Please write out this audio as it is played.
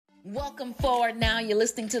Welcome forward now. You're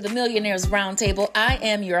listening to the Millionaires Roundtable. I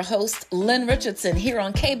am your host, Lynn Richardson, here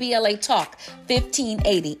on KBLA Talk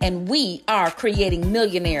 1580. And we are creating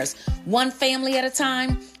millionaires, one family at a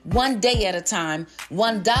time, one day at a time,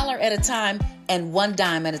 $1 at a time, and one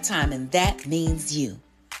dime at a time. And that means you.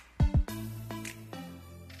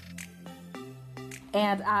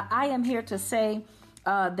 And I am here to say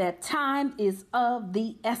that time is of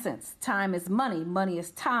the essence. Time is money. Money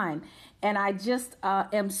is time. And I just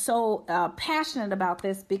am so passionate about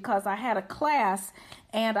this because I had a class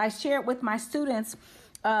and I shared with my students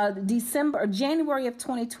January of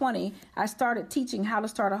 2020, I started teaching how to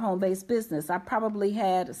start a home-based business. I probably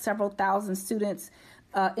had several thousand students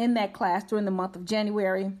in that class during the month of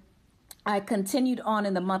January. I continued on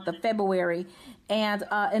in the month of February, and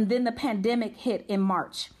then the pandemic hit in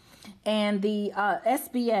March. And the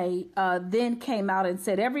SBA then came out and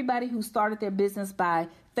said everybody who started their business by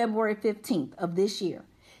February 15th of this year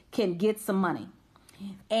can get some money.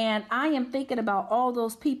 And I am thinking about all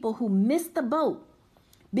those people who missed the boat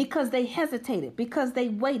because they hesitated, because they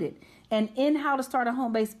waited. And in How to Start a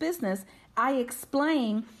Home-Based Business, I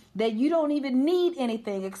explain that you don't even need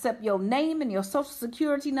anything except your name and your social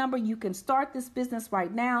security number. You can start this business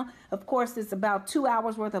right now. Of course, it's about 2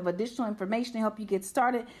 hours worth of additional information to help you get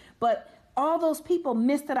started. But all those people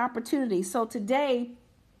missed that opportunity. So today,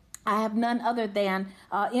 I have none other than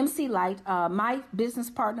MC Light, my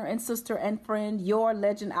business partner and sister and friend, your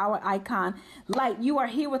legend, our icon. Light, you are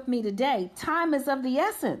here with me today. Time is of the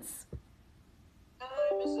essence.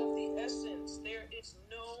 Time is of the essence. There is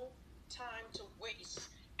no time to waste.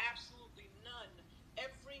 Absolutely none.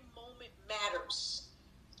 Every moment matters.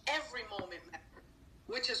 Every moment matters.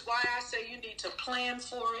 Which is why I say you need to plan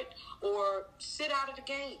for it or sit out of the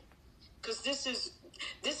game. Because this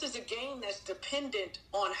is a game that's dependent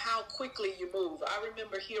on how quickly you move. I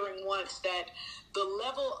remember hearing once that the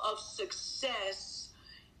level of success,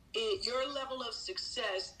 your level of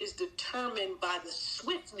success is determined by the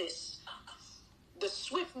swiftness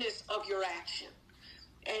of your action.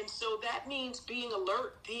 And so that means being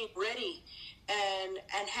alert, being ready, and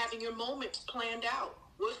having your moments planned out.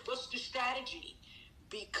 What's the strategy?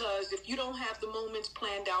 Because if you don't have the moments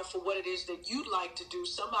planned out for what it is that you'd like to do,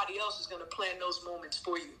 somebody else is going to plan those moments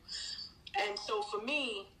for you. And so for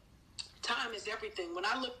me, time is everything. When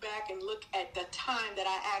I look back and look at the time that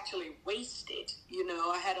I actually wasted,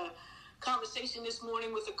 I had a conversation this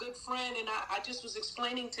morning with a good friend, and I just was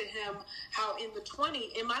explaining to him how in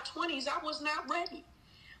my 20s, I was not ready.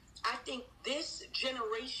 I think this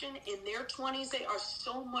generation in their 20s, they are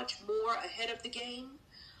so much more ahead of the game.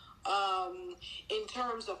 In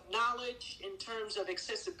terms of knowledge, in terms of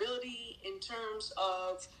accessibility, in terms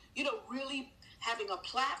of, really having a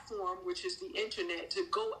platform, which is the internet, to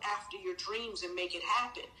go after your dreams and make it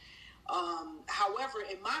happen. However,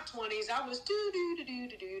 in my 20s, I was do.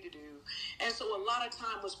 And so a lot of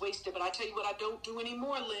time was wasted. But I tell you what I don't do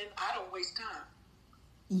anymore, Lynn. I don't waste time.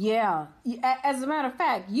 Yeah. As a matter of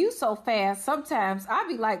fact, you so fast, sometimes I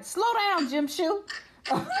be like, slow down, Jim Shoe.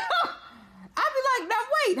 I'd be like, now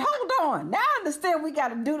wait, hold on. Now I understand we got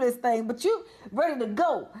to do this thing, but you ready to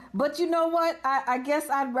go. But you know what? I guess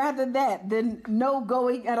I'd rather that than no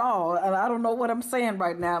going at all. I don't know what I'm saying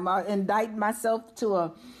right now. I'm indicting myself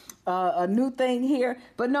to a new thing here.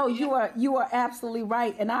 But no, you are absolutely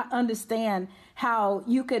right. And I understand how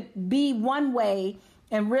you could be one way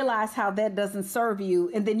and realize how that doesn't serve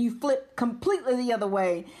you. And then you flip completely the other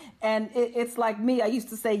way. And it's like me. I used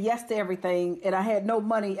to say yes to everything, and I had no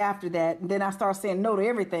money after that. And then I started saying no to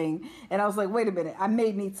everything. And I was like, wait a minute, I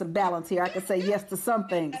may need some balance here. I could say yes to some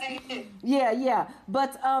things. Yeah.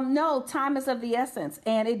 But no, time is of the essence.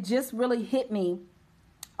 And it just really hit me,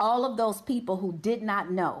 all of those people who did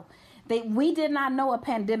not know. We did not know a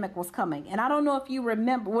pandemic was coming. And I don't know if you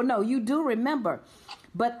remember. Well, no, you do remember.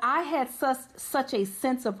 But I had such a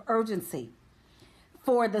sense of urgency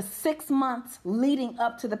for the 6 months leading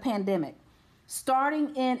up to the pandemic.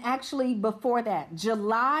 Starting in, actually before that,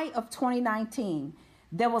 July of 2019,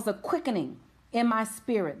 there was a quickening in my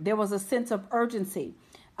spirit. There was a sense of urgency.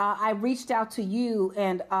 I reached out to you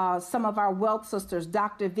and some of our wealth sisters,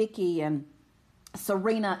 Dr. Vicky and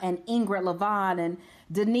Serena and Ingrid Levon and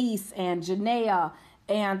Denise and Janaea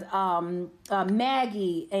and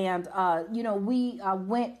Maggie, and we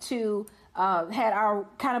went to had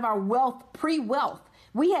our wealth pre-wealth.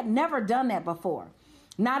 We had never done that before,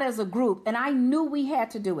 not as a group, and I knew we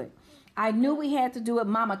had to do it.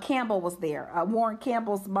 Mama Campbell was there, Warren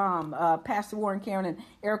Campbell's mom, Pastor Warren Karen and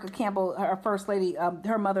Erica Campbell, her first lady,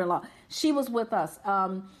 her mother-in-law. She was with us.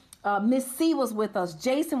 Miss C was with us.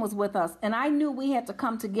 Jason was with us, and I knew we had to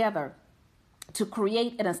come together to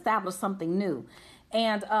create and establish something new.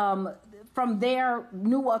 And from there,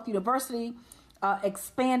 New Wealth University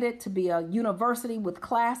expanded to be a university with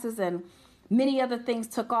classes, and many other things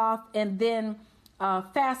took off. And then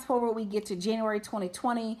fast forward, we get to January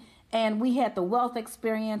 2020, and we had the wealth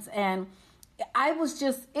experience. And it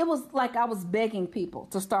was like I was begging people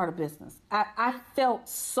to start a business. I felt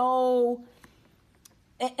so,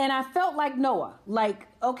 and I felt like Noah, like,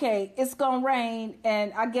 okay, it's going to rain.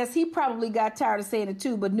 And I guess he probably got tired of saying it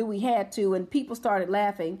too, but knew he had to. And people started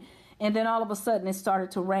laughing. And then all of a sudden it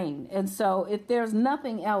started to rain. And so if there's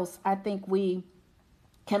nothing else, I think we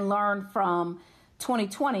can learn from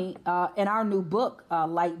 2020 in our new book,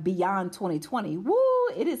 like Beyond 2020. Woo,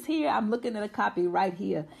 it is here. I'm looking at a copy right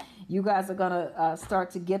here. You guys are going to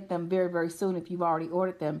start to get them very, very soon if you've already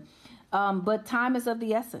ordered them. But time is of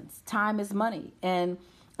the essence. Time is money. And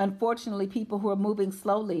unfortunately, people who are moving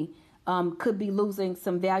slowly could be losing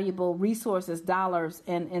some valuable resources, dollars,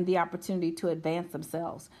 and the opportunity to advance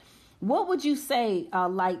themselves. What would you say,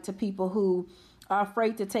 Light, to people who are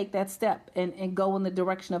afraid to take that step and go in the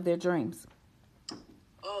direction of their dreams?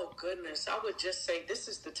 Oh, goodness. I would just say this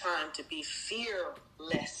is the time to be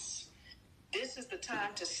fearless. This is the time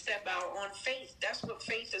to step out on faith. That's what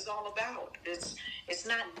faith is all about. It's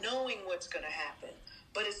not knowing what's going to happen,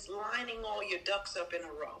 but it's lining all your ducks up in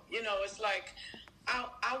a row. You know, it's like,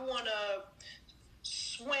 I want to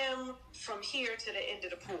swim from here to the end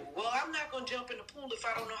of the pool. Well, I'm not going to jump in the pool if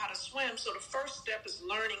I don't know how to swim. So the first step is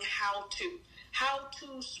learning how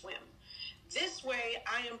to swim. This way,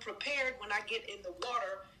 I am prepared when I get in the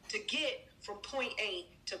water to get from point A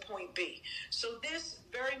to point B. So this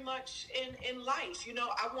very much in life, you know,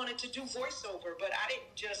 I wanted to do voiceover, but I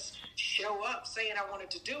didn't just show up saying I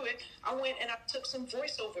wanted to do it. I went and I took some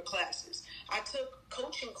voiceover classes. I took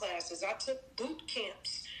coaching classes. I took boot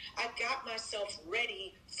camps. I got myself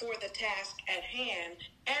ready for the task at hand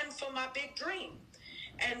and for my big dream.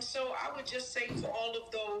 And so I would just say for all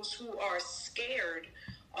of those who are scared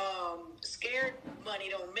money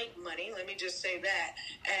don't make money. Let me just say that.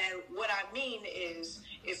 And what I mean is,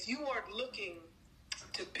 if you are looking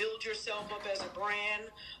to build yourself up as a brand,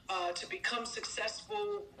 to become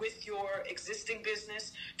successful with your existing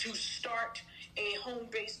business, to start a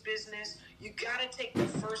home-based business, you got to take the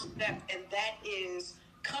first step, and that is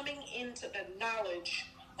coming into the knowledge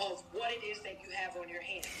of what it is that you have on your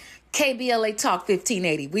hands. KBLA Talk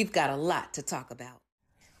 1580. We've got a lot to talk about.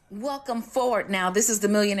 Welcome forward now. This is the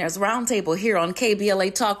Millionaires Roundtable here on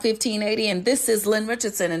KBLA Talk 1580, and this is Lynn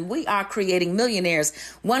Richardson, and we are creating millionaires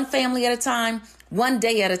one family at a time, one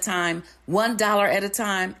day at a time, $1 at a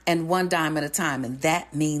time, and one dime at a time, and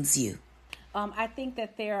that means you. I think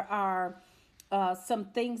that there are some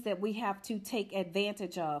things that we have to take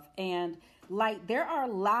advantage of, and like there are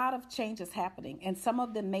a lot of changes happening, and some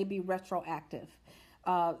of them may be retroactive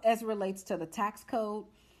as it relates to the tax code.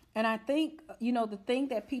 And I think, you know, the thing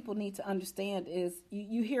that people need to understand is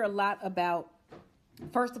you hear a lot about,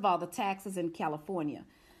 first of all, the taxes in California.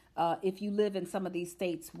 If you live in some of these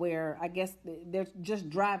states where I guess they're just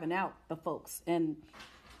driving out the folks. And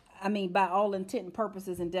I mean, by all intent and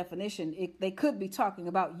purposes and definition, they could be talking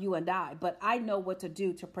about you and I, but I know what to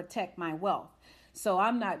do to protect my wealth. So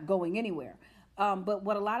I'm not going anywhere. But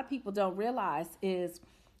what a lot of people don't realize is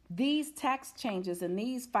these tax changes and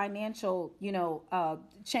these financial,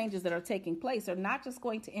 changes that are taking place are not just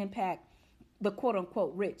going to impact the quote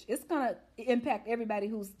unquote rich. It's going to impact everybody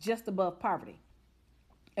who's just above poverty.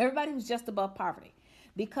 Everybody who's just above poverty,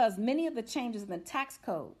 because many of the changes in the tax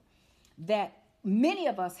code that many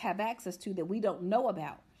of us have access to that we don't know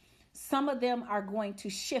about, some of them are going to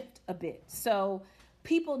shift a bit. So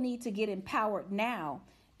people need to get empowered now.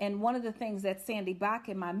 And one of the things that Sandy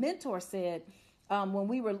Bakken, my mentor, said when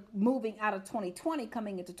we were moving out of 2020,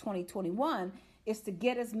 coming into 2021, is to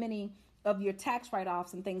get as many of your tax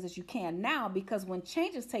write-offs and things as you can now, because when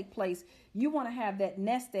changes take place, you want to have that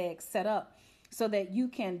nest egg set up so that you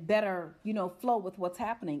can better, flow with what's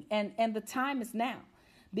happening. And the time is now,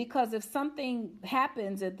 because if something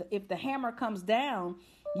happens, if the hammer comes down,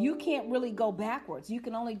 you can't really go backwards. You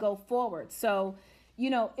can only go forward. So,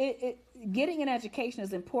 getting an education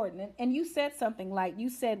is important. And you said something like, you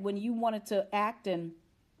said when you wanted to act and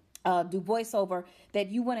do voiceover that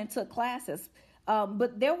you went and took classes.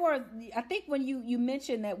 But there were, I think when you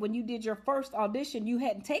mentioned that when you did your first audition, you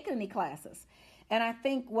hadn't taken any classes. And I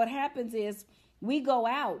think what happens is we go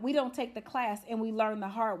out, we don't take the class, and we learn the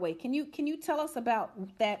hard way. Can you tell us about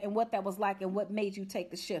that and what that was like and what made you take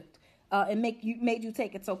the shift and made you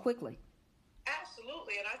take it so quickly?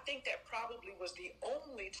 Absolutely, and I think that probably was the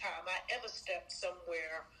only time I ever stepped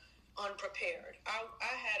somewhere unprepared.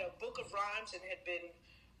 I had a book of rhymes and had been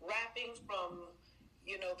rapping from,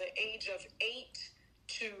 the age of 8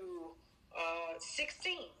 to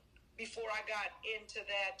 16 before I got into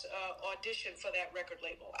that audition for that record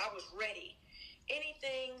label. I was ready.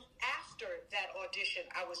 Anything after that audition,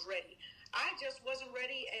 I was ready. I just wasn't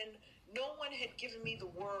ready, and no one had given me the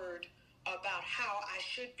word about how I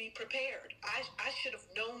should be prepared. I should have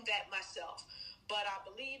known that myself. But I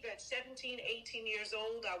believe at 17, 18 years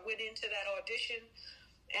old, I went into that audition,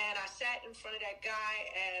 and I sat in front of that guy,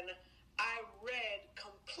 and I read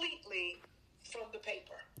completely from the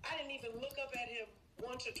paper. I didn't even look up at him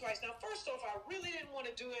once or twice. Now, first off, I really didn't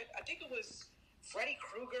want to do it. I think it was Freddy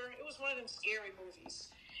Krueger. It was one of them scary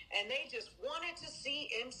movies. And they just wanted to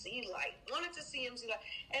see MC Light,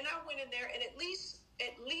 And I went in there, and at least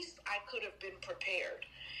I could have been prepared.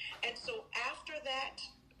 And so after that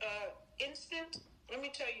instant, let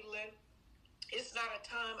me tell you, Lynn, it's not a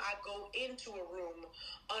time I go into a room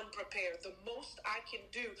unprepared. The most I can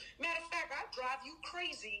do. Matter of fact, I drive you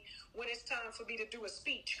crazy when it's time for me to do a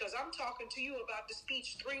speech, because I'm talking to you about the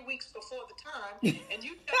speech 3 weeks before the time, and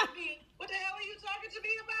you tell me, what the hell are you talking to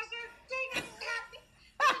me about, sir?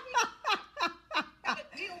 I got to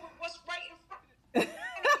deal with what's right in front of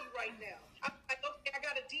me right now. I'm like, okay, I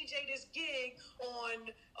got to DJ this gig on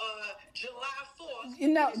July 4th.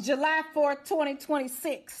 July 4th,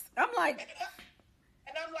 2026. I'm like...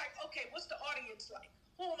 And I'm like, okay, what's the audience like?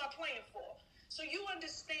 Who am I playing for? So you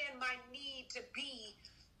understand my need to be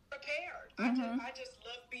prepared. Mm-hmm. I just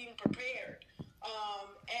love being prepared.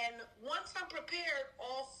 And once I'm prepared,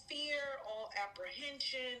 all fear, all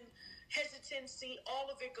apprehension, hesitancy,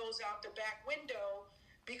 all of it goes out the back window,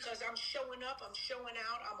 because I'm showing up, I'm showing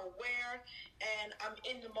out, I'm aware, and I'm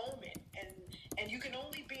in the moment. And you can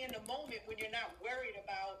only be in the moment when you're not worried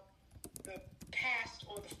about the past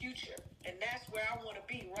or the future. And that's where I want to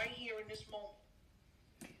be, right here in this moment.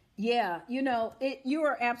 Yeah, you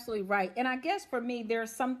are absolutely right. And I guess for me, there are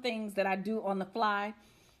some things that I do on the fly.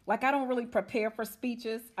 Like, I don't really prepare for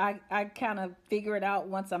speeches. I kind of figure it out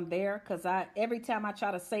once I'm there, because every time I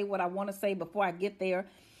try to say what I want to say before I get there,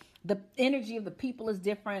 the energy of the people is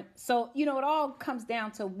different. So, it all comes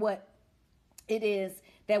down to what it is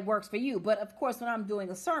that works for you. But of course, when I'm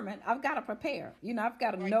doing a sermon, I've got to prepare. I've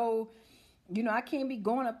got to know, I can't be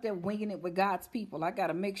going up there winging it with God's people. I got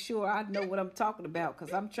to make sure I know what I'm talking about,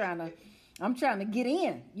 because I'm trying to get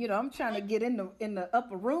in. I'm trying to get in the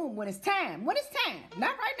upper room when it's time. When it's time,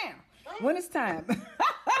 not right now. When it's time.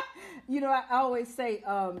 I always say,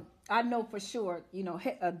 I know for sure,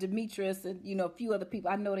 Demetrius and, a few other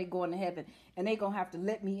people, I know they going to heaven, and they going to have to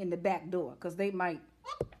let me in the back door, because they might,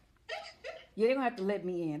 they're going to have to let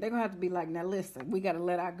me in. They're going to have to be like, now listen, we got to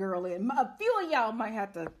let our girl in. A few of y'all might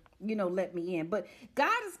have to, let me in. But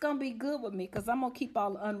God is going to be good with me, because I'm going to keep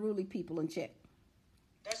all the unruly people in check.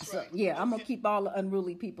 That's right. So, yeah, I'm going to keep all the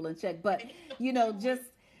unruly people in check. But, just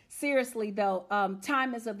seriously, though,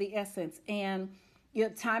 time is of the essence. And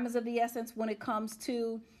time is of the essence when it comes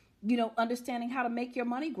to, understanding how to make your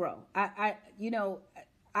money grow.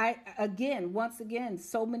 Once again,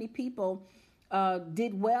 so many people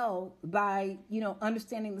did well by,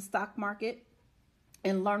 understanding the stock market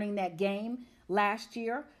and learning that game last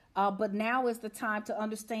year. But now is the time to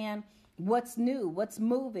understand what's new, what's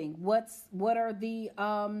moving, what are the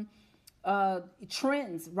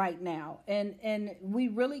trends right now. And we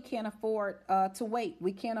really can't afford to wait.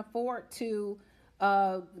 We can't afford to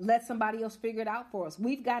let somebody else figure it out for us.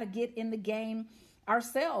 We've got to get in the game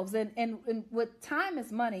ourselves. And with time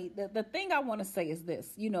is money, the thing I want to say is this,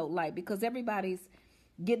 because everybody's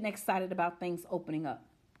getting excited about things opening up.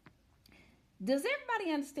 Does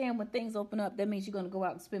everybody understand when things open up, that means you're going to go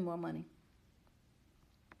out and spend more money?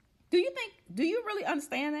 Do you really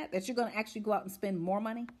understand that you're going to actually go out and spend more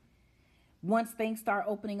money once things start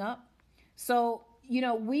opening up? So,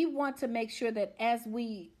 we want to make sure that as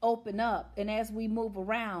we open up and as we move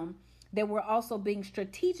around, that we're also being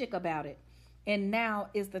strategic about it. And now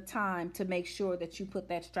is the time to make sure that you put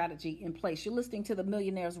that strategy in place. You're listening to the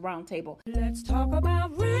Millionaires Roundtable. Let's talk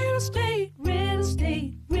about real estate, real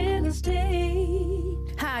estate, real estate.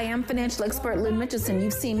 Hi, I'm financial expert Lynn Richardson.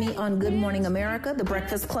 You've seen me on Good Morning America, The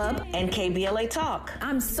Breakfast Club, and KBLA Talk.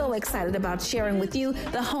 I'm so excited about sharing with you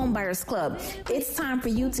the Home Buyers Club. It's time for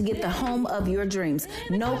you to get the home of your dreams.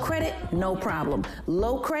 No credit, no problem.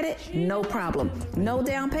 Low credit, no problem. No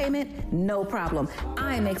down payment, no problem.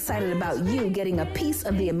 I'm excited about you getting a piece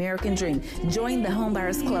of the American dream. Join the Home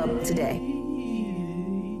Buyers Club today.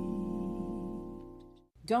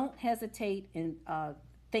 Don't hesitate and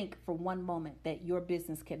think for one moment that your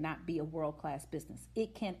business cannot be a world-class business.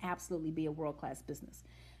 It can absolutely be a world-class business.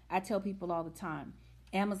 I tell people all the time,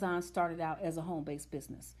 Amazon started out as a home-based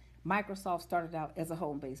business. Microsoft started out as a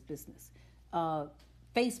home-based business.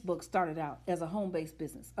 Facebook started out as a home-based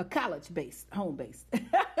business, a college-based, home-based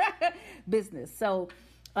business. So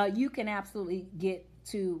you can absolutely get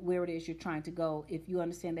to where it is you're trying to go if you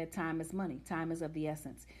understand that time is money. Time is of the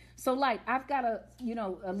essence. So, like, I've got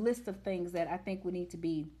a list of things that I think we need to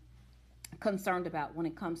be concerned about when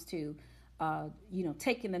it comes to,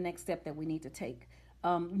 taking the next step that we need to take.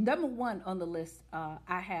 Number one on the list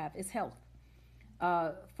I have is health.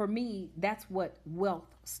 For me, that's what wealth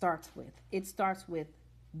starts with. It starts with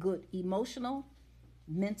good emotional,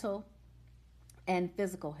 mental, and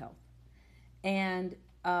physical health. And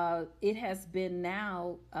it has been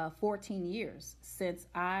now 14 years since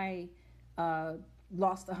I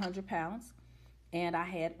lost 100 pounds, and I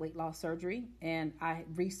had weight loss surgery, and I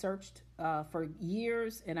researched for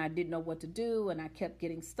years, and I didn't know what to do, and I kept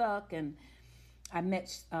getting stuck. And I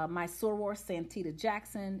met my soror, Santita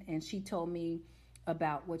Jackson, and she told me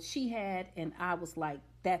about what she had, and I was like,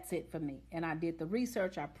 that's it for me. And I did the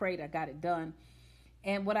research, I prayed, I got it done.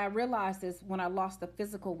 And what I realized is when I lost the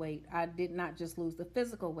physical weight, I did not just lose the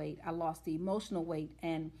physical weight, I lost the emotional weight,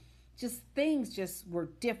 and just things just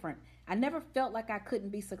were different. I never felt like I couldn't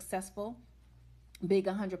be successful being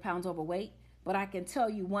 100 pounds overweight, but I can tell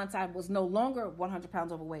you once I was no longer 100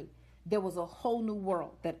 pounds overweight, there was a whole new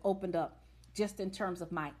world that opened up just in terms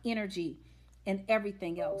of my energy and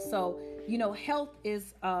everything else. So, health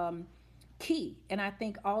is key. And I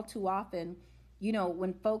think all too often,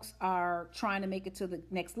 when folks are trying to make it to the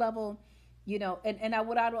next level,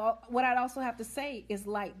 what I'd also have to say is,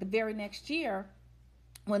 like, the very next year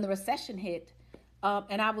when the recession hit,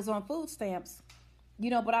 and I was on food stamps,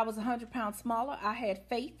 but I was 100 pounds smaller. I had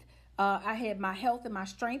faith. I had my health and my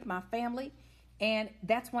strength, my family. And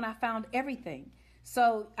that's when I found everything.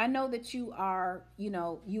 So I know that you are,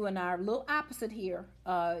 you and I are a little opposite here.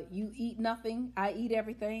 You eat nothing. I eat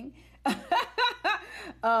everything. I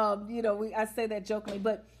say that jokingly,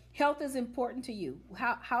 but health is important to you.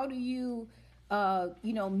 How do you,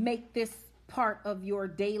 make this part of your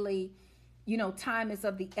daily, time is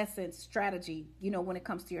of the essence strategy, when it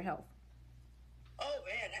comes to your health? Oh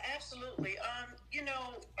man, absolutely.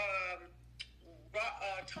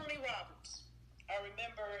 Tony Robbins, I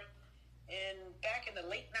remember back in the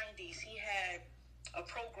late 90s, he had a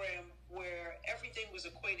program where everything was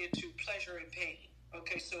equated to pleasure and pain.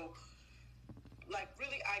 Okay, so like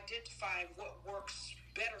really identifying what works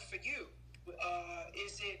better for you.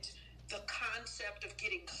 Is it the concept of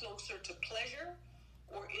getting closer to pleasure,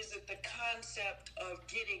 or is it the concept of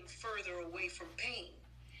getting further away from pain?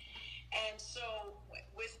 And so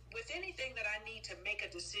with anything that I need to make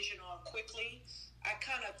a decision on quickly, I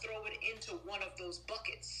kind of throw it into one of those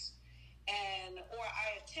buckets. Or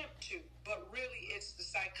I attempt to, but really it's the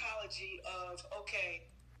psychology of, okay,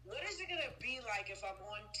 what is it going to be like if I'm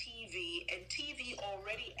on TV, and TV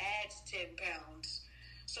already adds 10 pounds.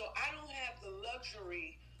 So I don't have the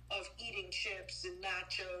luxury of eating chips and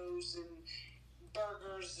nachos and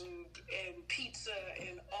burgers and pizza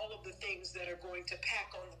and all of the things that are going to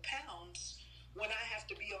pack on the pounds when I have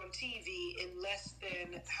to be on TV in less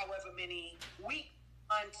than however many weeks,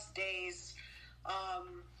 months, days.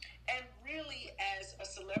 And really, as a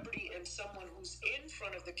celebrity and someone who's in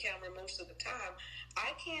front of the camera most of the time,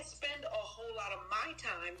 I can't spend a whole lot of my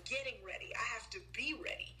time getting ready. I have to be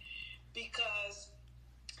ready because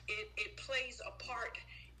it plays a part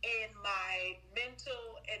in my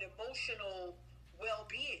mental and emotional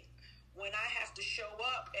well-being. When I have to show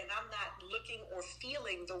up and I'm not looking or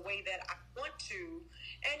feeling the way that I want to,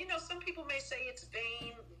 and some people may say it's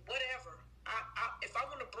vain, whatever. If I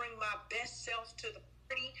want to bring my best self to the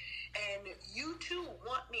party, and you too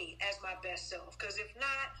want me as my best self, because if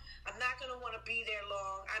not, I'm not going to want to be there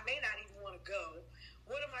long. I may not even want to go.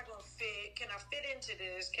 What am I going to fit? Can I fit into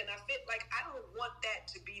this? Can I fit? Like, I don't want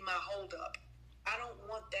that to be my holdup. I don't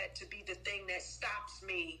want that to be the thing that stops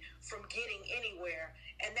me from getting anywhere,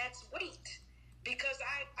 and that's weight. Because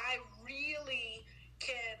I really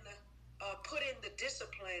can put in the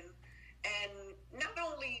discipline and not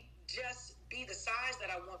only just be the size that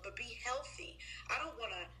I want, but be healthy. I don't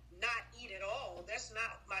want to not eat at all. That's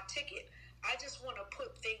not my ticket. I just want to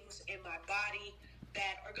put things in my body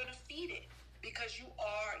that are going to feed it, because you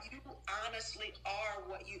honestly are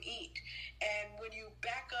what you eat. And when you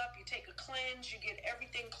back up, you take a cleanse, you get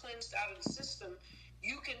everything cleansed out of the system,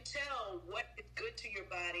 you can tell what is good to your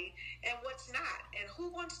body and what's not. And who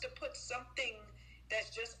wants to put something that's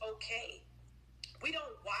just okay? We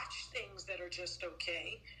don't watch things that are just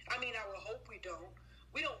okay. I mean, I will hope we don't.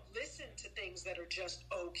 We don't listen to things that are just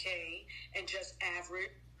okay and just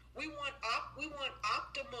average. We want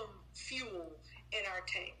optimum fuel in our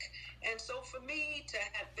tank. And so for me to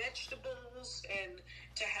have vegetables and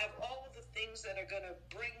to have all of the things that are going to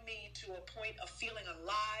bring me to a point of feeling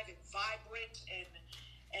alive and vibrant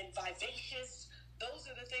and vivacious, those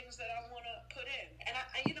are the things that I want to put in. And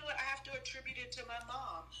you know what? I have to attribute it to my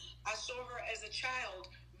mom. I saw her as a child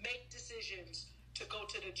make decisions to go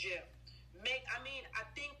to the gym. I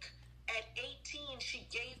think at 18, she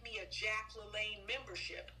gave me a Jack LaLanne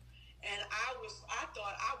membership. And I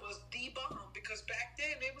thought I was the bomb, because back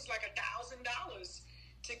then it was like $1,000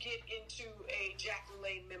 to get into a Jack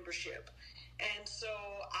LaLanne membership. And so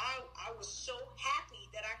I was so happy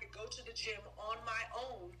that I could go to the gym on my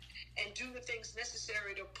own and do the things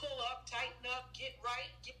necessary to pull up, tighten up, get right,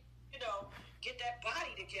 get that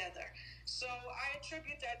body together. So I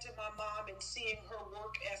attribute that to my mom and seeing her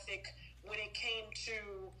work ethic when it came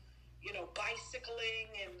to bicycling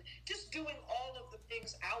and just doing all of the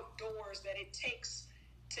things outdoors that it takes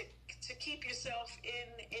to keep yourself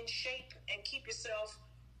in shape and keep yourself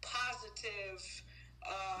positive,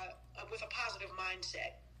 with a positive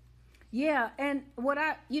mindset. Yeah, and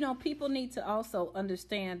people need to also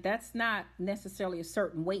understand that's not necessarily a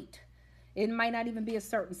certain weight. It might not even be a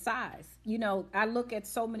certain size. I look at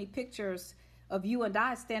so many pictures of you and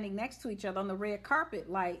I standing next to each other on the red carpet,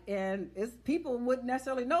 and people wouldn't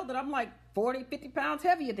necessarily know that I'm like 40, 50 pounds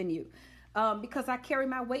heavier than you, because I carry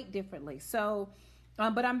my weight differently. So,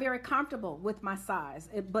 but I'm very comfortable with my size.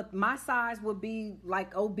 But my size would be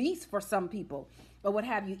like obese for some people, or what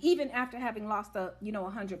have you, even after having lost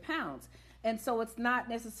 100 pounds. And so it's not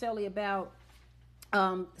necessarily about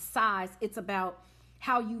size. It's about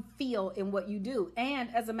how you feel in what you do. And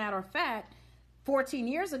as a matter of fact, 14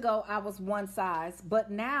 years ago, I was one size, but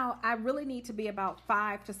now I really need to be about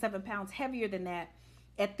 5 to 7 pounds heavier than that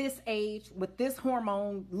at this age, with this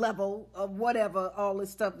hormone level of whatever all this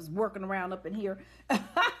stuff is working around up in here.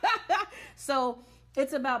 So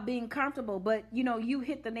it's about being comfortable. But, you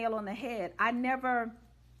hit the nail on the head. I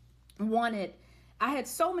had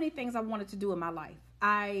so many things I wanted to do in my life.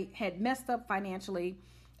 I had messed up financially.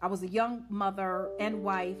 I was a young mother and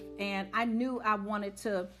wife, and I knew I wanted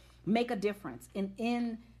to make a difference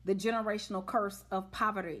in the generational curse of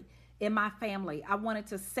poverty in my family. I wanted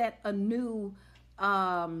to set a new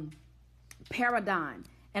paradigm,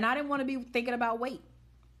 and I didn't want to be thinking about weight.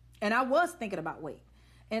 And I was thinking about weight.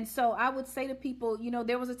 And so I would say to people,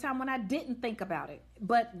 there was a time when I didn't think about it,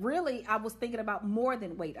 but really I was thinking about more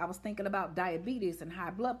than weight. I was thinking about diabetes and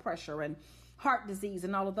high blood pressure and heart disease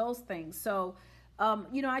and all of those things. So,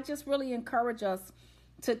 I just really encourage us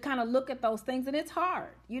to kind of look at those things. And it's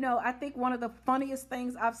hard. I think one of the funniest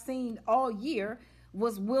things I've seen all year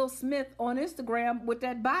was Will Smith on Instagram with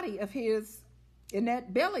that body of his and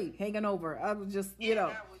that belly hanging over. I was just,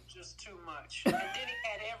 that was just too much. And then he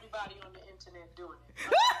had everybody on the internet doing it.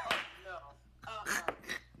 No.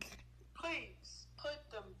 Please put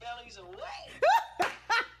them bellies away.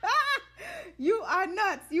 You are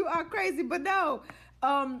nuts. You are crazy. But no.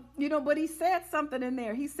 But he said something in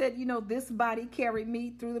there. He said, this body carried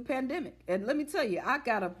me through the pandemic. And let me tell you, I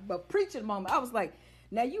got a preaching moment. I was like,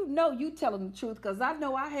 now, you telling the truth, because I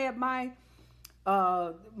know I had my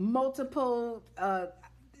multiple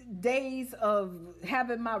days of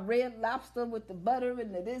having my red lobster with the butter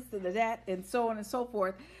and the this and the that and so on and so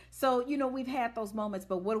forth. So, we've had those moments,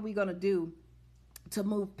 but what are we going to do to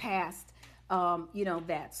move past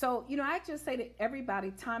that. So, I just say to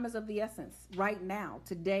everybody, time is of the essence right now.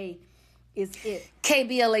 Today is it.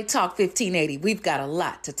 KBLA Talk 1580. We've got a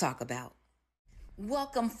lot to talk about.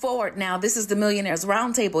 Welcome forward now. This is the Millionaires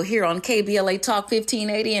Roundtable here on KBLA Talk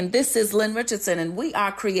 1580. And this is Lynn Richardson. And we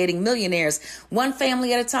are creating millionaires one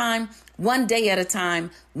family at a time, one day at a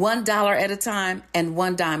time, $1 at a time, and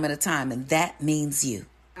one dime at a time. And that means you.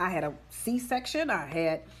 I had a C-section. I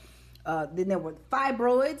had then there were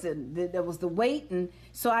fibroids, and there was the weight. And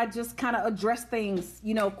so I just kind of address things,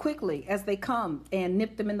 quickly as they come and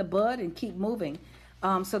nip them in the bud and keep moving,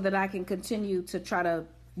 so that I can continue to try to,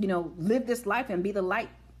 live this life and be the light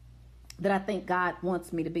that I think God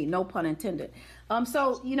wants me to be. No pun intended.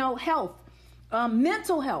 So, health,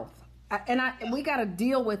 mental health, we got to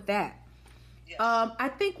deal with that. Yes. I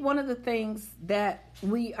think one of the things that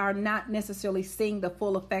we are not necessarily seeing the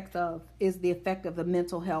full effect of is the effect of the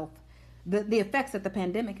mental health. The effects that the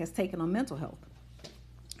pandemic has taken on mental health.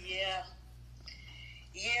 Yeah.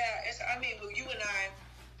 You and I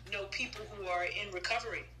know people who are in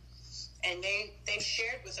recovery, and they've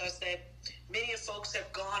shared with us that many of folks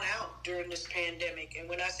have gone out during this pandemic. And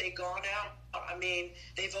when I say gone out, I mean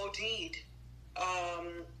they've OD'd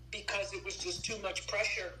because it was just too much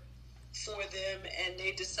pressure for them, and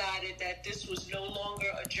they decided that this was no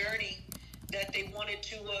longer a journey that they wanted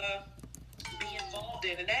to be involved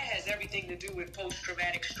in. And that has everything to do with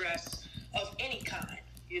post-traumatic stress of any kind.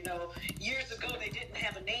 You know, years ago, they didn't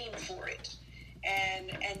have a name for it. And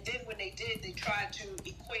then when they did, they tried to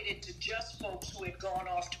equate it to just folks who had gone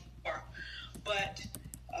off to war. But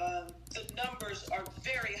the numbers are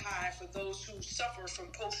very high for those who suffer from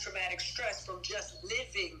post-traumatic stress from just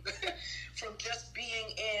living, from just being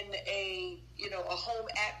in a home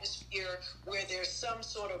atmosphere where there's some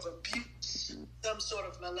sort of abuse, some sort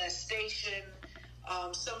of molestation,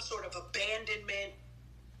 some sort of abandonment.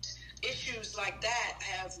 Issues like that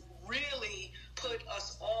have really put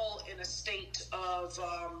us all in a state of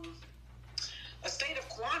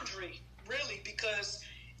quandary, really, because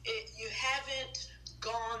you haven't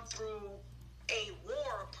gone through a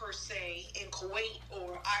war per se in Kuwait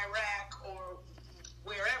or Iraq or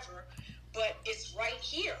wherever, but it's right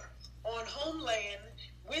here on homeland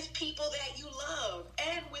with people that you love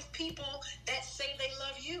and with people that say they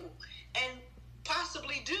love you and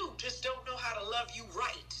possibly do, just don't know how to love you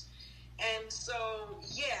right. And so,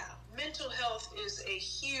 yeah, mental health is a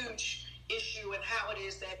huge issue and how it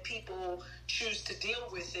is that people choose to deal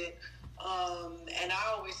with it. And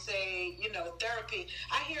I always say, therapy.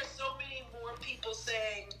 I hear so many more people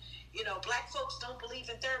saying, Black folks don't believe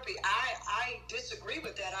in therapy. I disagree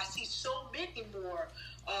with that. I see so many more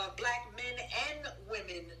Black men and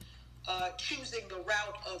women choosing the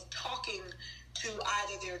route of talking to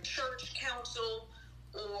either their church council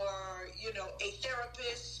or, a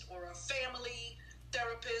therapist or a family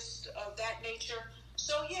therapist of that nature.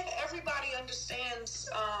 So, yeah, everybody understands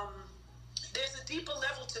there's a deeper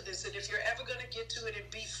level to this. And if you're ever going to get to it and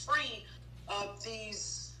be free of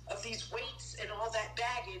these weights and all that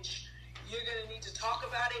baggage, you're going to need to talk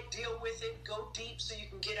about it, deal with it, go deep so you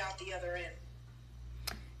can get out the other end.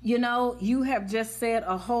 You have just said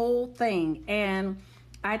a whole thing. And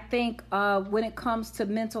I think when it comes to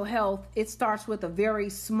mental health, it starts with a very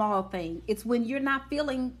small thing. It's when you're not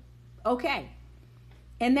feeling okay.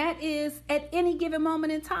 And that is at any given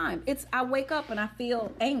moment in time. I wake up and I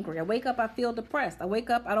feel angry. I wake up, I feel depressed. I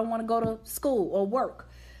wake up, I don't want to go to school or work.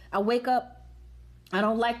 I wake up, I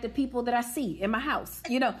don't like the people that I see in my house.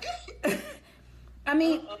 I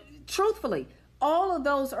mean, truthfully, all of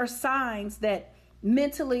those are signs that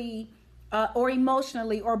mentally or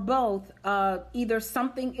emotionally or both, either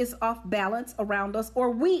something is off balance around us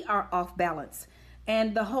or we are off balance.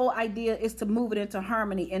 And the whole idea is to move it into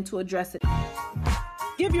harmony and to address it.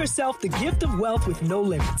 Give yourself the gift of wealth with no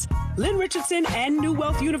limits. Lynn Richardson and New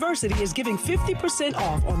Wealth University is giving 50%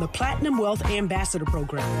 off on the Platinum Wealth Ambassador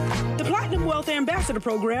Program. The Platinum Wealth Ambassador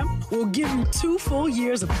Program will give you 2 full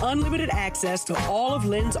years of unlimited access to all of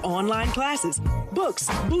Lynn's online classes, books,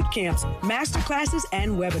 boot camps, master classes,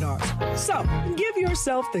 and webinars. So give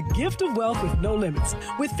yourself the gift of wealth with no limits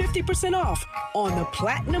with 50% off on the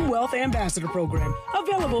Platinum Wealth Ambassador Program,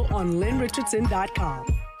 available on lynnrichardson.com.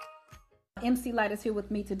 MC Light is here with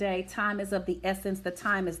me today. Time is of the essence. The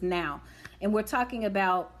time is now. And we're talking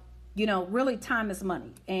about, really time is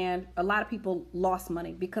money. And a lot of people lost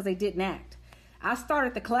money because they didn't act. I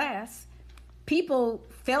started the class. People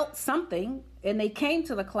felt something and they came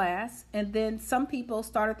to the class. And then some people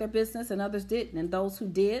started their business and others didn't. And those who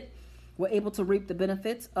did were able to reap the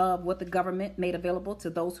benefits of what the government made available to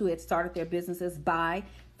those who had started their businesses by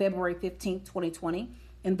February 15th, 2020.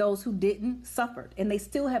 And those who didn't suffered, and they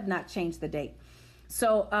still have not changed the date.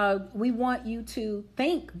 So we want you to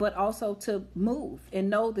think, but also to move and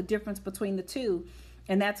know the difference between the two.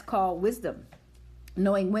 And that's called wisdom.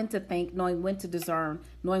 Knowing when to think, knowing when to discern,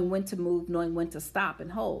 knowing when to move, knowing when to stop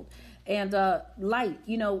and hold. And Light,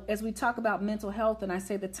 as we talk about mental health, and I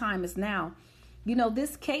say the time is now,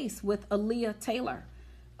 this case with Aaliyah Taylor,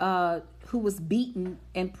 who was beaten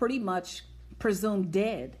and pretty much presumed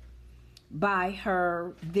dead by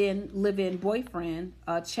her then live-in boyfriend,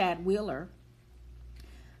 Chad Wheeler.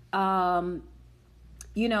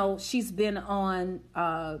 She's been on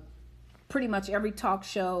pretty much every talk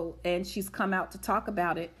show, and she's come out to talk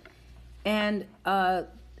about it. And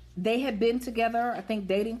they had been together, I think,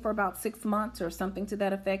 dating for about 6 months or something to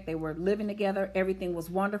that effect. They were living together. Everything was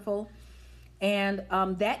wonderful. And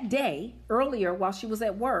that day, earlier, while she was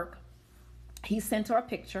at work, he sent her a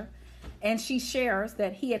picture. And she shares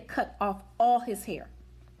that he had cut off all his hair.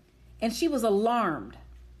 And she was alarmed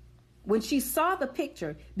when she saw the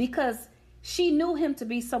picture because she knew him to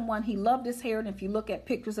be someone, he loved his hair. And if you look at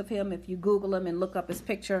pictures of him, if you Google him and look up his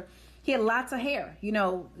picture, he had lots of hair,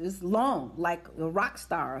 it's long, like a rock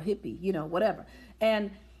star, a hippie, whatever.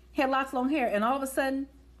 And he had lots of long hair. And all of a sudden,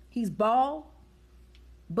 he's bald.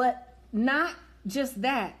 But not just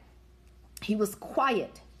that. He was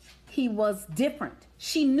quiet. He was different.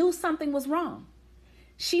 She knew something was wrong.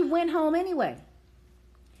 She went home anyway.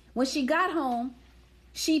 When she got home,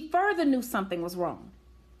 she further knew something was wrong.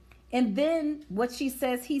 And then what she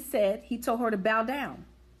says he said, he told her to bow down.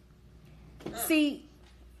 See,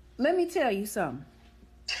 let me tell you something.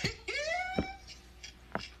 Wait,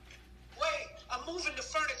 I'm moving the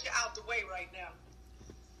furniture out the way right now.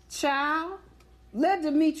 Child, let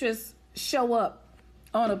Demetrius show up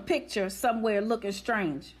on a picture somewhere looking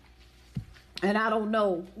strange. And I don't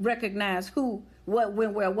know, recognize who, what,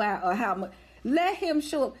 when, where, why, or how much. Let him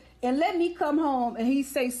show up and let me come home and he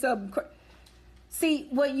say something. See,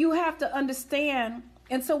 what you have to understand,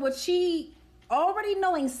 and so what she, already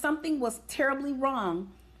knowing something was terribly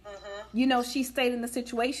wrong, you know, she stayed in the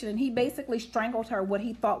situation and he basically strangled her what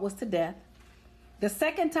he thought was to death. The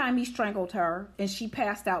second time he strangled her and she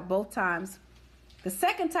passed out both times. The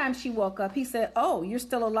second time she woke up, he said, "Oh, you're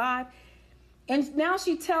still alive?" And now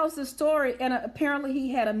she tells the story, and apparently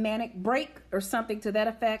he had a manic break or something to that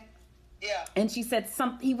effect. Yeah. And she said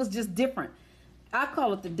he was just different. I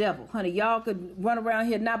call it the devil, honey. Y'all could run around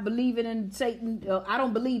here not believing in Satan. I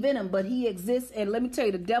don't believe in him, but he exists. And let me tell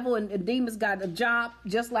you, the devil and demons got a job,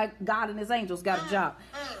 just like God and his angels got a job.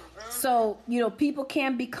 So, you know, people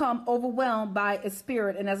can become overwhelmed by a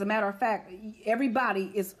spirit. And as a matter of fact,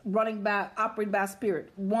 everybody is operating by a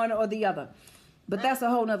spirit, one or the other. But that's a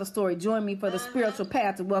whole nother story. Join me for the spiritual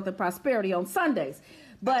path to wealth and prosperity on Sundays.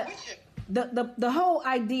 But the whole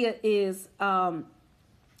idea is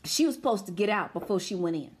she was supposed to get out before she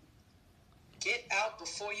went in. Get out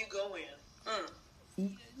before you go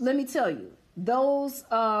in. Let me tell you, those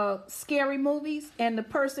scary movies and the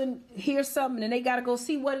person hears something and they got to go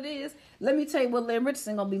see what it is. Let me tell you what Lynn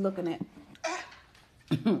Richardson going to be looking at.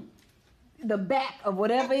 The back of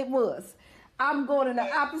whatever it was. I'm going in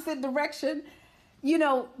the opposite direction. You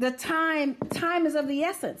know, the time is of the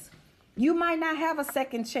essence. You might not have a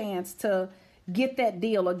second chance to get that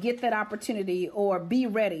deal or get that opportunity or be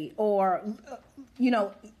ready or, you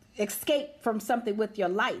know, escape from something with your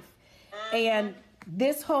life. And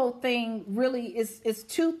this whole thing really is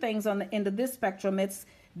two things on the end of this spectrum. It's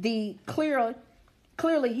the clearly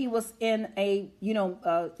he was in a, you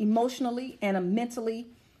know, emotionally and a mentally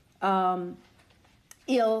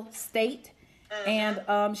ill state.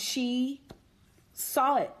 And she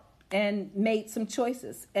saw it and made some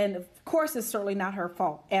choices. And of course, it's certainly not her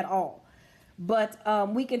fault at all. But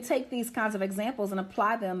we can take these kinds of examples and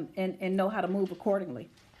apply them and know how to move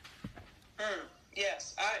accordingly.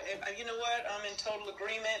 Yes. You know what? I'm in total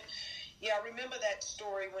agreement. Yeah, I remember that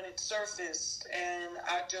story when it surfaced. And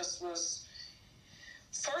I just was,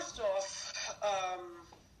 first off,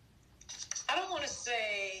 I don't want to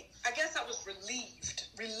say, I guess I was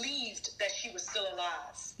relieved that she was still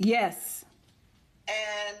alive. Yes.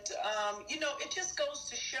 And, you know, it just goes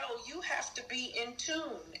to show you have to be in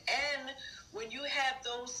tune. And when you have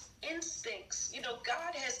those instincts, you know,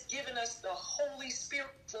 God has given us the Holy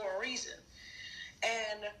Spirit for a reason.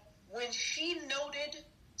 And when she noted,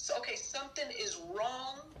 okay, something is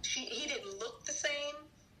wrong, he didn't look the same,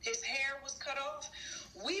 his hair was cut off,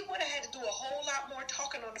 we would have had to do a whole lot more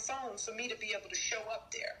talking on the phone for me to be able to show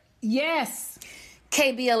up there. Yes.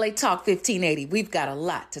 KBLA Talk 1580. We've got a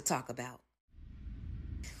lot to talk about.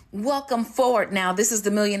 Welcome forward now. This is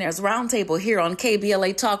the Millionaires Roundtable here on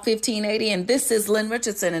KBLA Talk 1580. And this is Lynn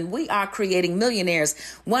Richardson. And we are creating millionaires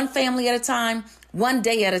one family at a time, one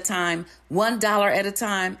day at a time, $1 at a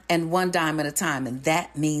time, and one dime at a time. And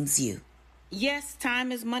that means you. Yes,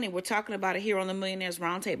 time is money. We're talking about it here on the Millionaires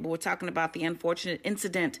Roundtable. We're talking about the unfortunate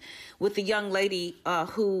incident with the young lady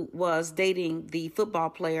who was dating the football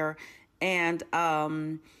player. And,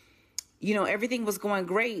 you know, everything was going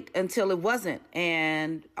great until it wasn't.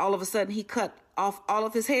 And all of a sudden he cut off all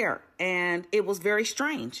of his hair. And it was very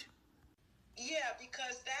strange. Yeah,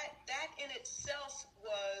 because that in itself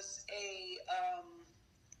was a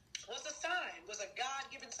sign, was a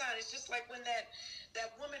God-given sign. It's just like when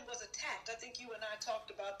that woman was attacked. I think you and I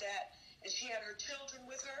talked about that. And she had her children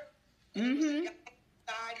with her. And it was a guy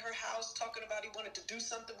inside her house talking about he wanted to do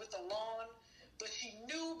something with the lawn. But she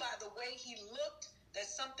knew by the way he looked that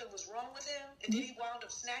something was wrong with him, and then he wound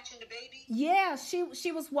up snatching the baby. Yeah,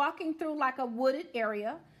 she was walking through like a wooded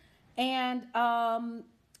area, and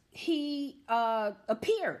he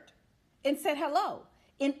appeared and said hello,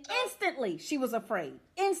 and instantly she was afraid.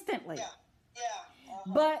 Instantly. Yeah.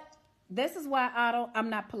 But this is why I'm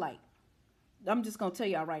not polite. I'm just gonna tell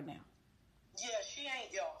y'all right now. Yeah, she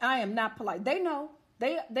ain't, y'all. I am not polite. They know.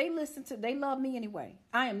 They listen to. They love me anyway.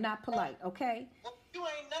 I am not polite. Okay. Well, you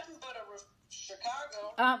ain't nothing but a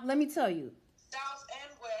Chicago. Let me tell you. South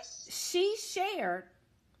and West. She shared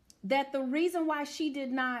that the reason why she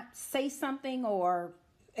did not say something or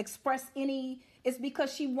express any, it's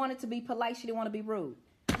because she wanted to be polite. She didn't want to be rude.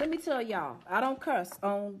 Let me tell y'all, I don't curse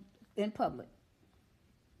in public,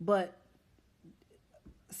 but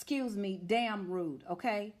excuse me, damn rude,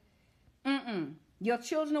 okay? Your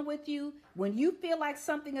children are with you. When you feel like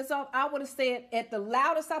something is off, I would have said at the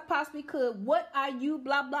loudest I possibly could, what are you,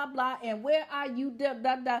 blah, blah, blah, and where are you, da,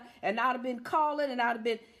 da, da, and I'd have been calling,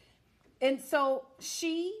 and so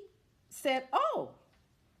she said, oh,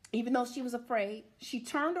 even though she was afraid, she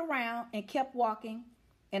turned around and kept walking,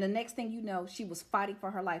 and the next thing you know, she was fighting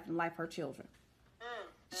for her life and life of her children.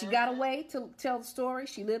 She got away to tell the story.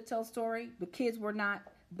 She lived to tell the story. The kids were not,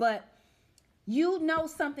 but you know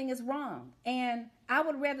something is wrong, and I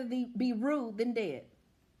would rather be rude than dead.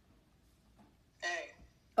 Hey.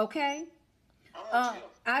 Okay?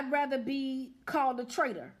 I'd rather be called a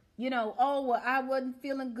traitor. You know, oh, well, I wasn't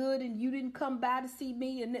feeling good, and you didn't come by to see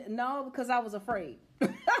me, and no, because I was afraid.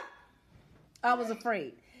 I was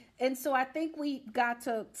afraid. And so I think we got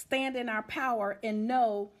to stand in our power and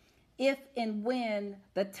know if and when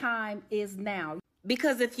the time is now.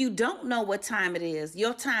 Because if you don't know what time it is,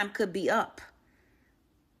 your time could be up.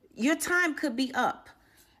 Your time could be up.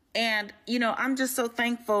 And, you know, I'm just so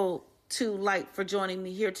thankful to Light for joining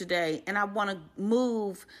me here today. And I want to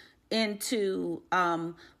move into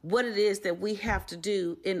what it is that we have to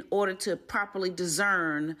do in order to properly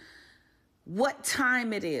discern what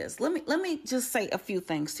time it is. Let me just say a few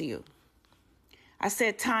things to you. I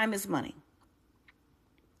said time is money.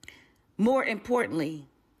 More importantly,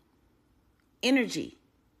 energy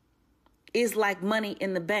is like money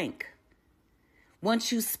in the bank.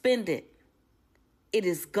 Once you spend it, it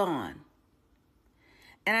is gone.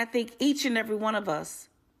 And I think each and every one of us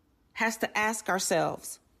has to ask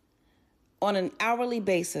ourselves on an hourly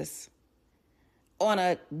basis, on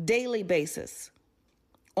a daily basis,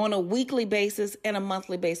 on a weekly basis, and a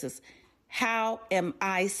monthly basis, how am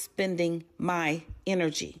I spending my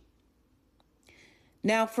energy?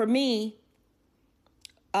 Now, for me,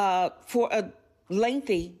 for a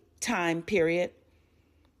lengthy time period,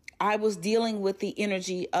 I was dealing with the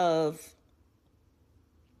energy of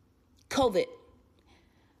COVID.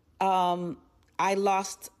 I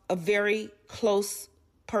lost a very close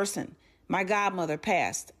person. My godmother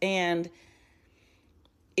passed, and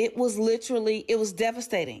it was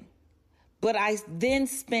devastating. But I then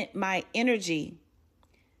spent my energy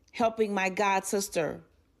helping my god sister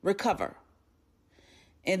recover.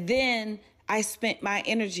 And then I spent my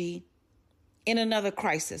energy in another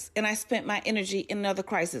crisis. And I spent my energy in another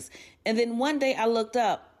crisis. And then one day I looked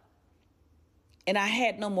up and I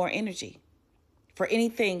had no more energy for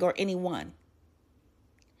anything or anyone.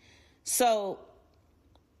 So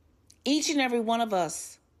each and every one of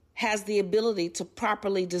us has the ability to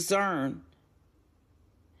properly discern,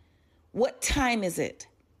 what time is it?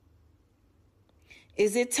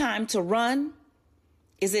 Is it time to run?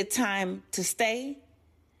 Is it time to stay?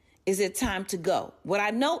 Is it time to go? What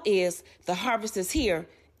I know is the harvest is here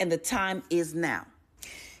and the time is now.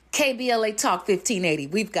 KBLA Talk 1580.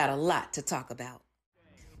 We've got a lot to talk about.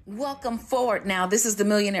 Welcome forward now. This is the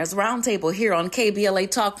Millionaires Roundtable here on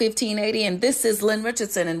KBLA Talk 1580. And this is Lynn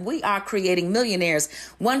Richardson. And we are creating millionaires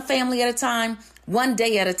one family at a time, one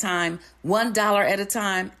day at a time, $1 at a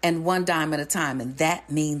time, and one dime at a time. And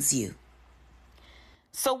that means you.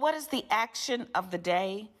 So what is the action of the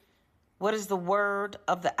day? What is the word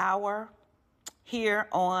of the hour here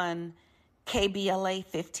on KBLA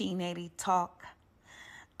 1580 Talk?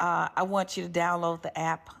 I want you to download the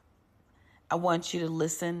app. I want you to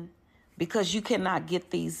listen, because you cannot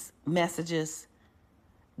get these messages,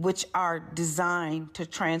 which are designed to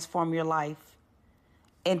transform your life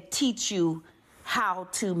and teach you how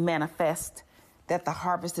to manifest that the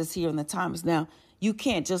harvest is here and the time is now. You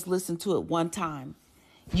can't just listen to it one time.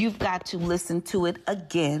 You've got to listen to it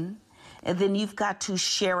again, and then you've got to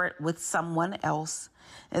share it with someone else.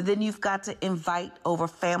 And then you've got to invite over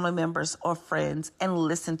family members or friends and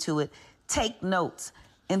listen to it. Take notes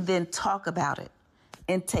and then talk about it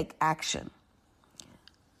and take action.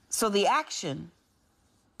 So the action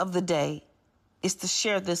of the day is to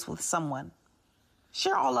share this with someone.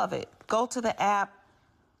 Share all of it. Go to the app,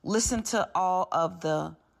 listen to all of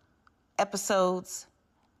the episodes,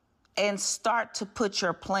 and start to put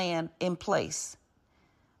your plan in place.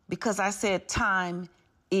 Because I said time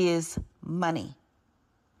is money.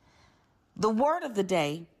 The word of the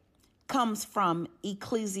day comes from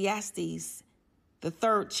Ecclesiastes, the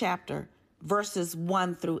 3rd chapter, verses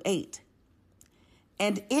 1 through 8.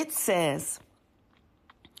 And it says,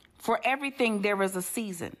 "For everything there is a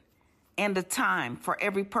season and a time for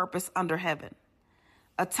every purpose under heaven.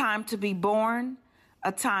 A time to be born,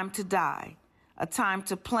 a time to die, a time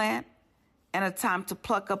to plant and a time to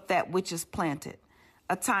pluck up that which is planted.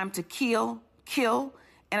 A time to kill,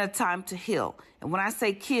 and a time to heal. And when I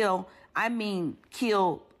say kill, I mean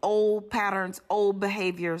kill old patterns, old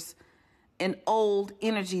behaviors, and old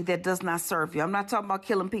energy that does not serve you. I'm not talking about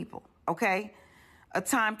killing people, okay? A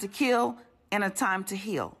time to kill and a time to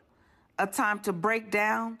heal. A time to break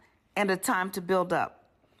down and a time to build up.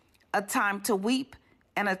 A time to weep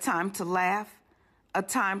and a time to laugh. A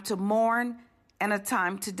time to mourn and a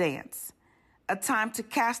time to dance. A time to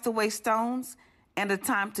cast away stones and a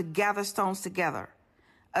time to gather stones together.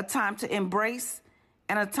 A time to embrace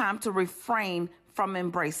and a time to refrain from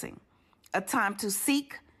embracing. A time to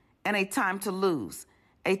seek and a time to lose.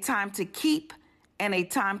 A time to keep and a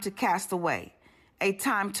time to cast away. A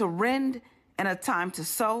time to rend and a time to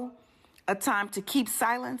sow. A time to keep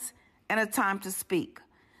silence and a time to speak.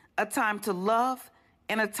 A time to love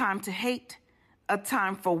and a time to hate. A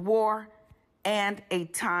time for war and a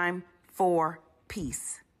time for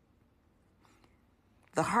peace.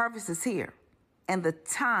 The harvest is here and the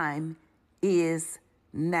time is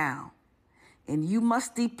now. And you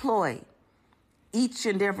must deploy each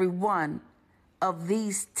and every one of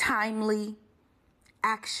these timely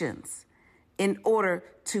actions in order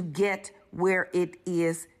to get where it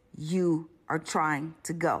is you are trying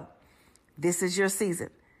to go. This is your season.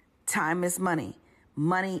 Time is money.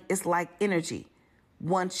 Money is like energy.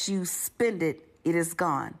 Once you spend it, it is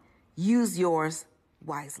gone. Use yours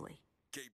wisely.